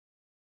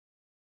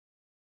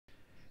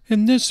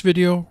In this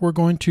video, we're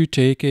going to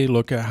take a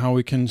look at how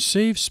we can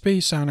save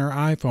space on our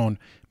iPhone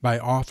by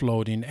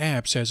offloading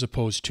apps as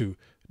opposed to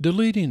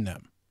deleting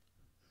them.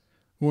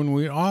 When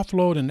we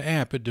offload an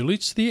app, it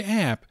deletes the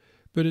app,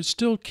 but it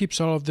still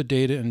keeps all of the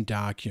data and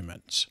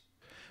documents.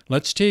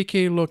 Let's take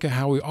a look at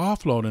how we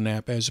offload an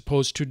app as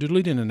opposed to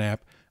deleting an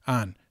app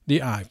on the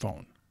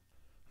iPhone.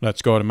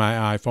 Let's go to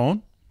my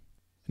iPhone.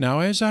 Now,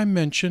 as I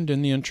mentioned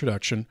in the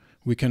introduction,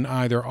 we can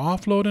either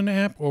offload an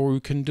app or we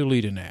can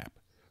delete an app.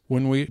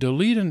 When we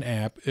delete an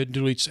app, it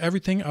deletes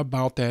everything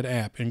about that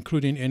app,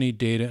 including any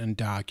data and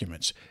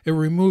documents. It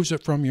removes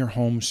it from your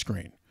home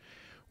screen.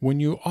 When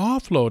you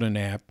offload an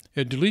app,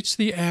 it deletes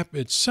the app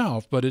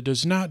itself, but it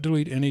does not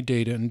delete any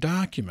data and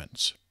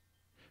documents.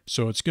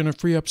 So it's going to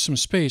free up some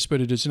space, but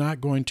it is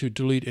not going to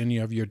delete any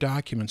of your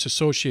documents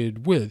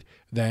associated with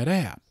that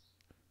app.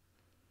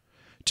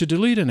 To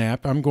delete an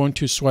app, I'm going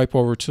to swipe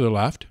over to the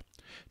left.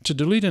 To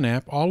delete an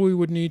app, all we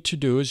would need to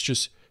do is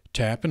just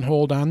tap and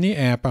hold on the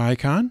app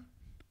icon,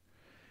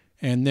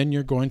 and then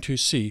you're going to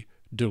see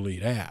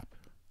Delete App.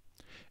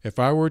 If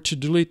I were to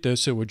delete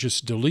this, it would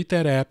just delete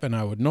that app and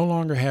I would no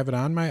longer have it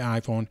on my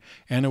iPhone,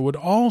 and it would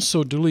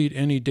also delete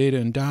any data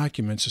and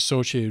documents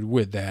associated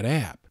with that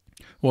app.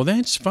 Well,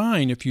 that's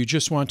fine if you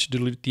just want to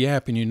delete the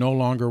app and you no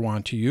longer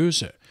want to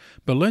use it.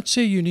 But let's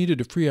say you needed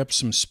to free up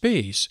some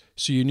space,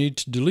 so you need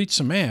to delete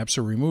some apps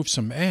or remove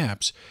some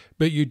apps,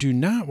 but you do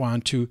not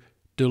want to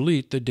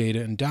delete the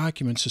data and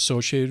documents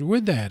associated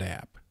with that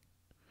app.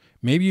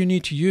 Maybe you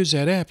need to use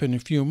that app in a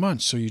few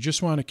months, so you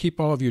just want to keep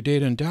all of your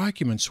data and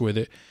documents with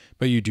it,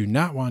 but you do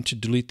not want to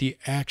delete the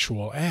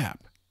actual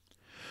app.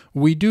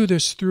 We do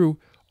this through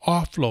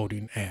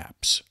offloading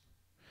apps.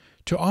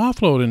 To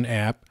offload an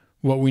app,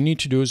 what we need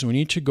to do is we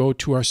need to go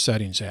to our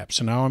Settings app.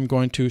 So now I'm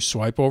going to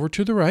swipe over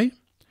to the right,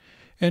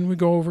 and we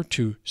go over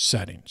to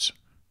Settings.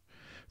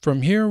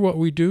 From here, what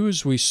we do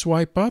is we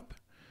swipe up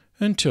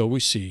until we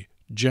see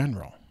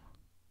General.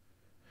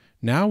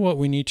 Now what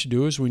we need to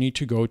do is we need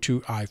to go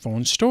to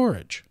iPhone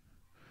Storage.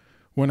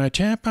 When I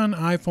tap on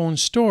iPhone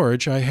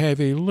Storage, I have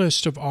a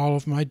list of all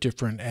of my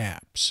different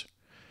apps.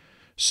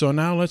 So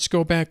now let's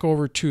go back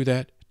over to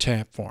that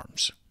tap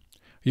forms.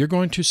 You're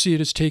going to see it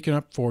has taken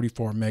up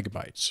 44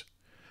 megabytes.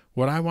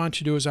 What I want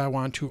to do is I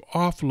want to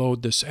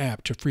offload this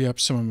app to free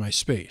up some of my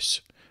space,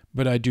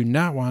 but I do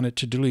not want it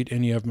to delete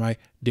any of my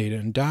data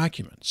and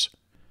documents.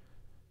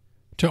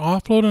 To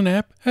offload an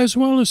app, as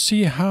well as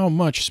see how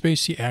much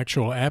space the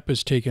actual app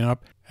is taken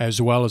up,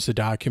 as well as the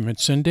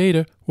documents and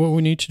data, what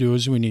we need to do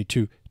is we need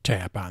to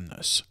tap on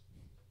this.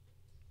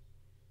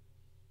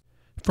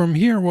 From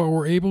here, what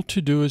we're able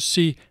to do is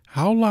see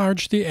how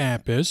large the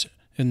app is.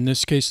 In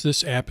this case,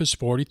 this app is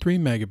 43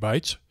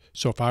 megabytes.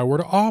 So if I were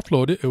to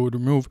offload it, it would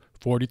remove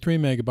 43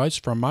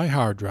 megabytes from my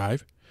hard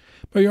drive.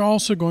 But you're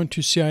also going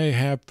to see I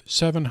have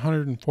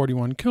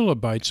 741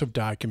 kilobytes of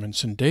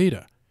documents and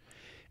data.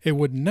 It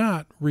would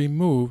not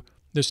remove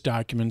this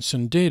documents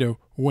and data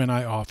when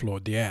I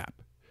offload the app.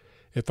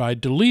 If I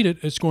delete it,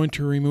 it's going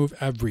to remove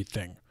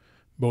everything,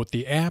 both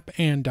the app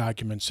and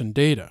documents and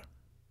data.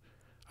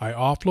 I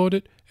offload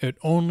it, it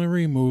only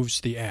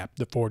removes the app,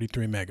 the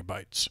 43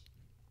 megabytes.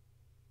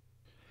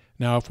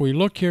 Now if we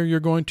look here, you're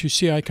going to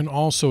see I can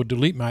also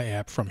delete my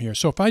app from here.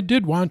 So if I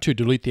did want to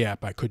delete the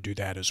app, I could do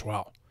that as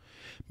well.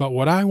 But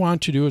what I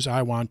want to do is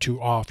I want to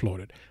offload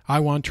it.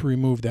 I want to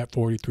remove that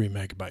 43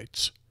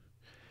 megabytes.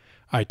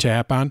 I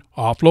tap on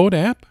Offload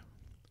App,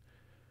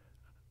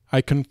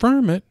 I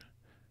confirm it,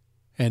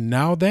 and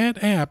now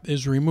that app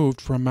is removed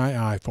from my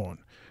iPhone.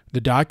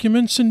 The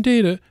documents and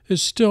data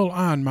is still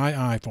on my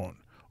iPhone.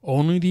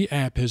 Only the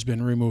app has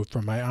been removed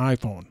from my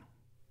iPhone.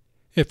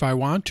 If I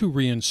want to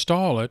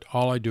reinstall it,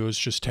 all I do is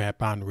just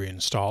tap on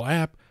Reinstall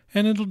App,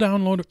 and it'll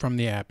download it from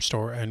the App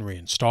Store and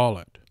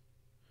reinstall it.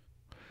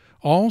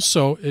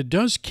 Also, it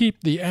does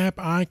keep the app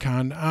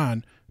icon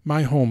on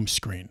my home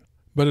screen,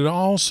 but it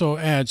also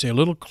adds a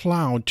little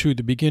cloud to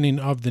the beginning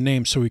of the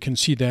name so we can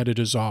see that it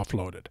is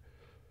offloaded.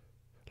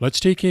 Let's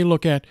take a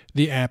look at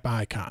the app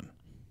icon.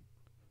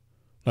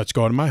 Let's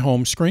go to my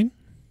home screen.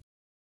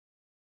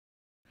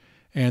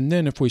 And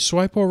then if we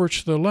swipe over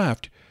to the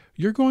left,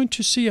 you're going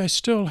to see I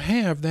still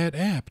have that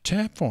app,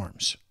 Tap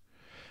Forms.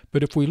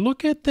 But if we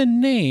look at the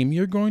name,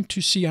 you're going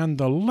to see on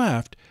the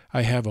left,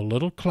 I have a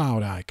little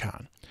cloud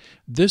icon.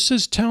 This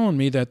is telling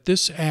me that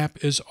this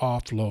app is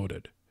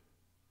offloaded.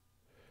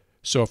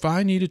 So if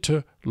I needed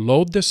to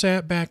load this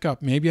app back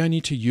up, maybe I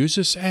need to use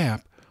this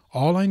app,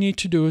 all I need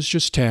to do is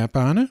just tap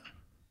on it.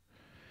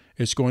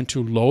 It's going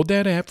to load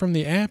that app from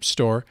the App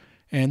Store,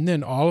 and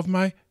then all of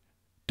my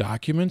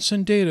documents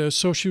and data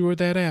associated with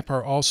that app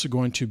are also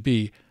going to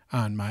be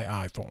on my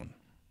iPhone.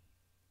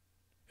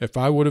 If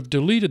I would have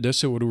deleted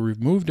this, it would have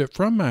removed it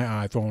from my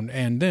iPhone,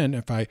 and then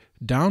if I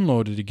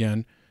download it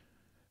again,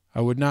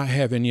 I would not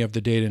have any of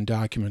the data and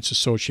documents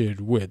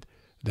associated with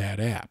that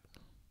app.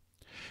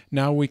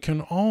 Now we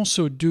can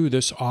also do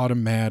this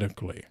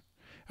automatically.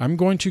 I'm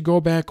going to go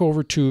back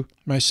over to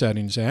my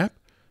Settings app.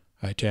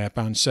 I tap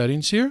on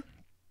Settings here.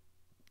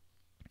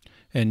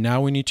 And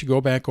now we need to go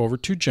back over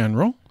to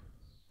General.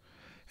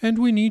 And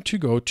we need to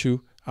go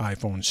to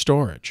iPhone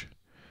storage.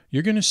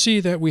 You're going to see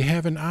that we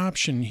have an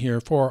option here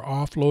for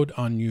offload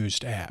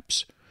unused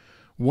apps.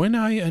 When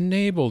I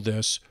enable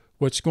this,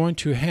 what's going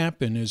to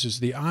happen is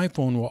the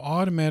iPhone will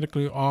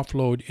automatically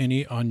offload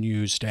any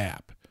unused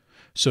app.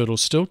 So it'll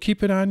still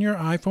keep it on your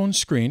iPhone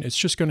screen. It's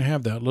just going to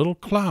have that little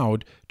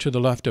cloud to the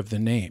left of the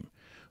name.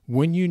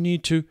 When you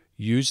need to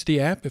use the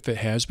app, if it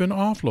has been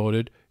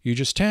offloaded, you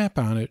just tap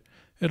on it.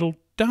 It'll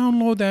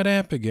download that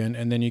app again,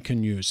 and then you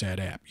can use that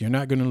app. You're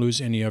not going to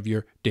lose any of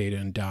your data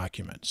and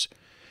documents.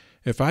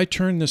 If I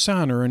turn this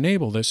on or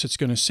enable this, it's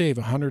going to save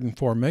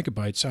 104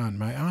 megabytes on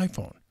my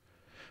iPhone.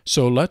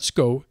 So let's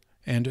go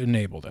and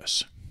enable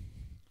this.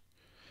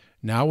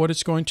 Now what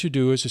it's going to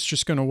do is it's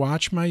just going to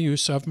watch my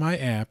use of my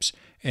apps,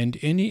 and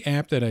any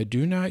app that I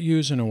do not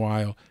use in a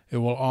while, it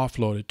will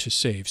offload it to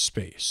save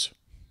space.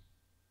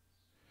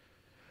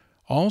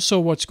 Also,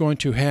 what's going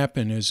to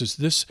happen is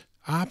this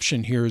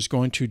option here is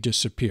going to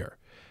disappear.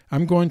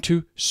 I'm going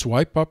to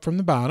swipe up from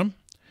the bottom,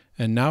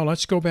 and now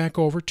let's go back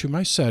over to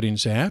my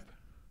Settings app,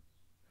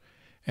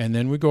 and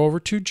then we go over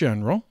to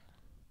General,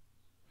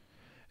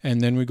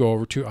 and then we go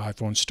over to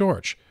iPhone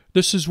Storage.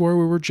 This is where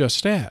we were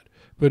just at,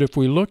 but if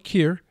we look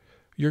here,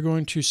 you're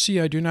going to see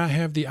I do not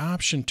have the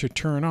option to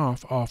turn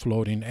off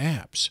offloading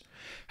apps.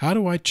 How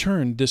do I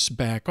turn this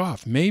back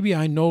off? Maybe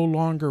I no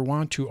longer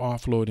want to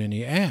offload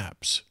any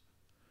apps.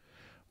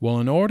 Well,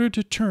 in order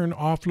to turn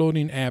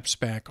offloading apps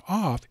back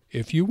off,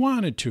 if you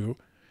wanted to,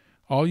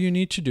 all you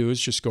need to do is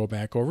just go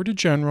back over to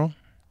General,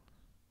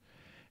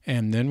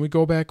 and then we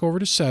go back over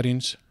to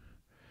Settings.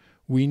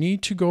 We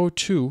need to go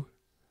to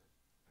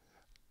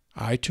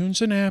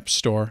iTunes and App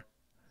Store,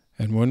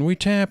 and when we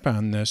tap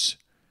on this,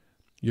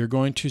 you're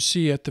going to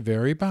see at the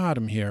very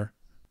bottom here,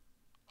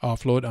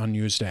 Offload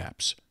Unused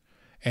Apps,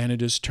 and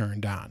it is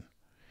turned on.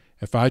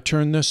 If I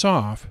turn this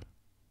off,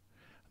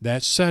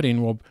 that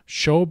setting will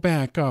show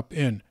back up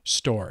in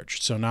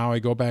Storage. So now I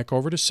go back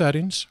over to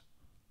Settings,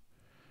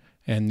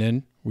 and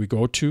then we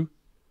go to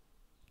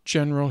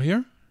General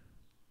here,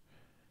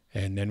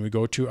 and then we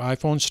go to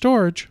iPhone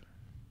Storage.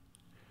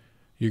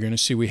 You're going to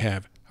see we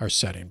have our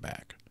setting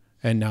back,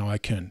 and now I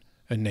can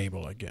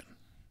enable again.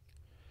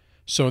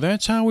 So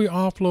that's how we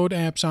offload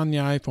apps on the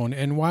iPhone,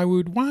 and why we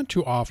would want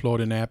to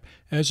offload an app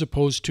as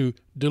opposed to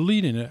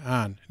deleting it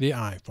on the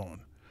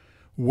iPhone.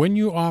 When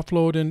you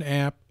offload an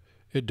app,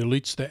 it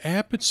deletes the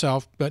app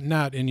itself, but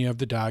not any of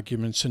the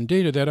documents and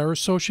data that are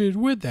associated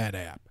with that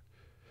app.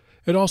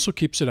 It also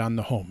keeps it on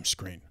the home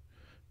screen.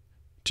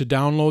 To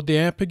download the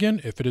app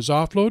again, if it is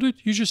offloaded,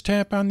 you just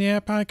tap on the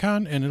app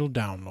icon and it'll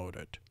download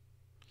it.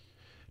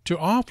 To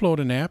offload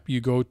an app,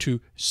 you go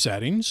to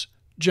Settings,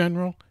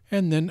 General,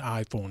 and then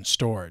iPhone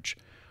Storage.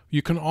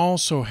 You can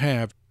also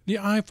have the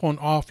iPhone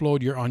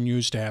offload your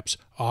unused apps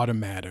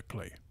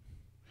automatically.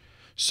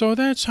 So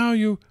that's how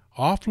you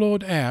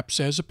offload apps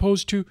as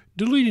opposed to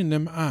deleting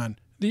them on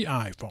the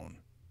iPhone.